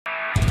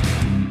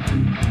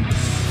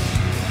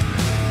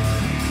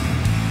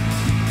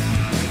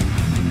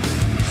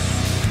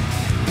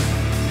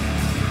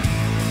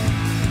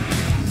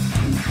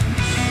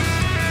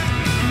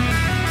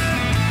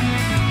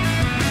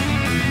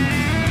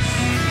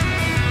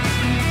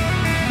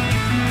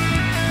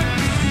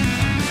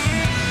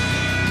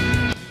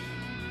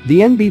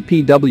The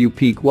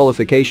NBPWP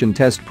Qualification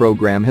Test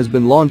Program has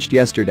been launched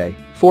yesterday,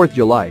 4th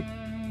July.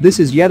 This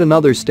is yet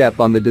another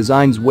step on the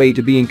design's way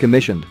to being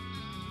commissioned.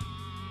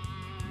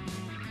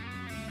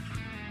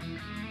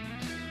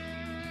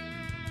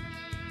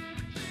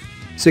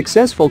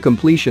 Successful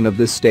completion of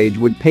this stage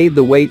would pave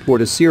the way toward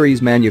a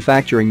series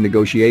manufacturing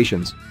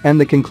negotiations and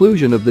the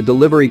conclusion of the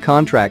delivery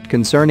contract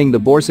concerning the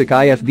Borsuk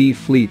IFV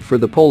fleet for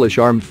the Polish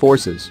Armed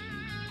Forces.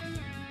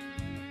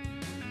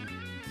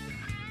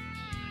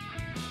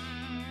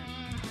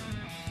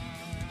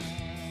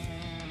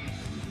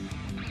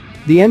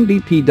 The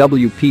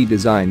NBPWP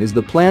design is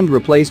the planned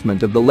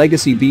replacement of the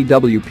legacy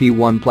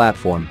BWP-1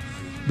 platform.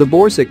 The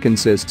Borsuk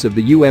consists of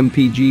the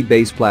UMPG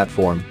base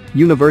platform,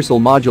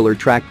 Universal Modular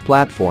Tracked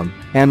Platform,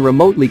 and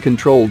remotely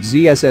controlled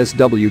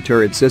ZSSW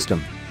turret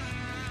system.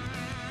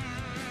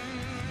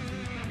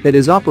 It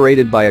is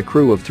operated by a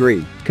crew of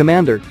 3,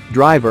 commander,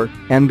 driver,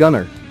 and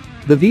gunner.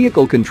 The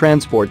vehicle can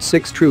transport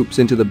 6 troops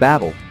into the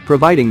battle,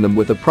 providing them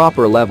with a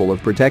proper level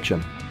of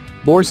protection.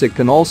 Borsuk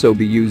can also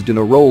be used in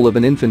a role of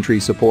an infantry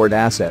support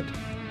asset.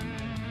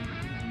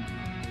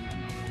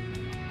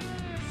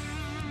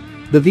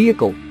 The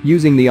vehicle,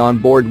 using the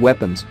onboard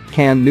weapons,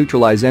 can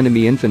neutralize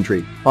enemy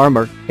infantry,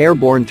 armor,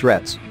 airborne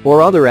threats,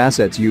 or other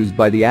assets used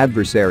by the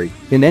adversary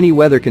in any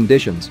weather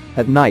conditions,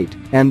 at night,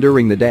 and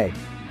during the day.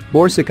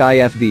 Borsuk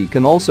IFV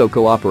can also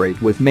cooperate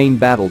with main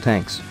battle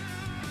tanks.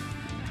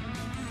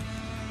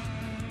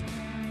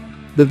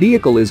 The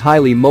vehicle is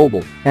highly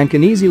mobile and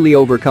can easily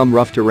overcome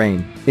rough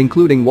terrain,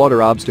 including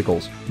water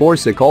obstacles.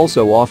 Borsuk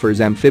also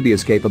offers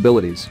amphibious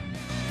capabilities.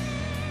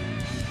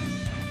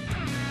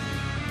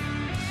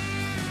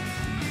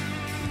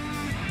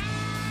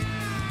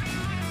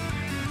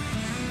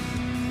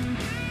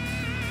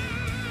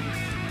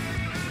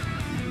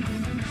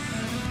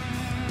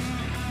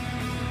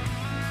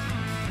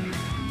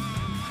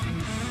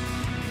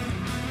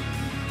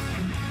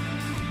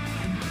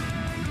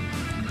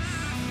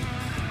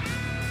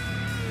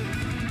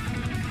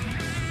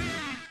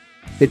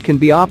 It can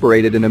be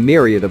operated in a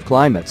myriad of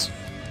climates.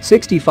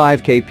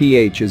 65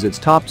 kph is its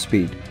top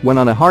speed when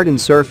on a hardened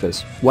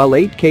surface, while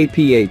 8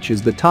 kph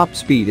is the top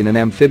speed in an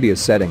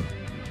amphibious setting.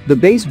 The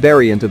base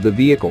variant of the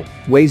vehicle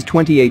weighs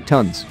 28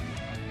 tons.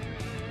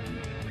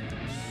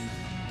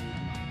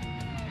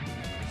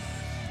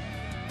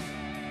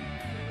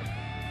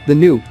 The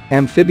new,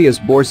 amphibious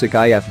Borsuk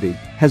IFV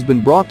has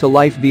been brought to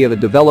life via a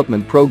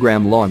development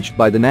program launched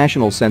by the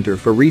National Center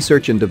for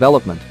Research and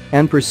Development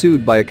and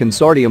pursued by a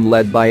consortium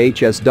led by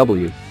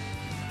HSW.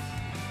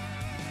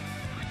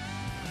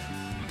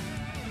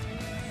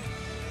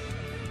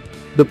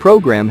 The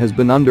program has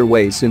been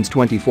underway since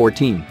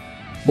 2014.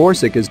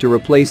 Borsuk is to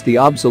replace the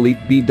obsolete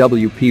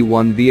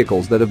BWP-1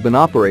 vehicles that have been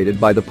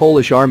operated by the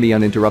Polish Army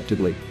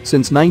uninterruptedly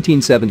since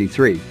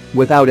 1973,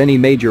 without any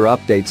major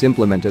updates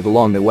implemented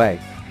along the way.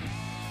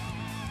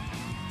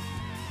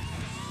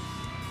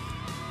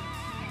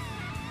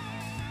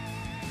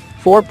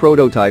 Four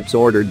prototypes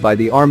ordered by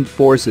the Armed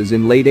Forces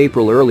in late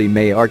April-early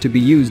May are to be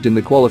used in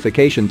the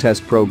qualification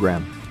test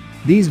program.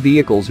 These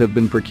vehicles have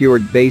been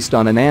procured based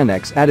on an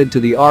annex added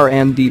to the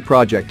R&D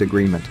project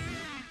agreement.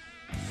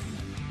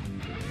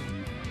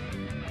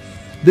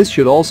 This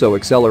should also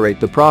accelerate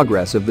the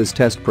progress of this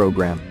test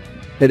program.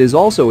 It is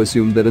also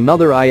assumed that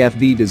another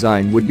IFV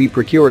design would be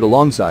procured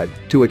alongside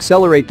to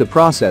accelerate the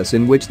process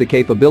in which the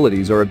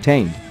capabilities are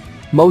obtained.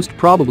 Most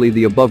probably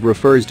the above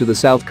refers to the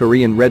South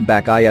Korean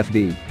Redback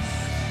IFV.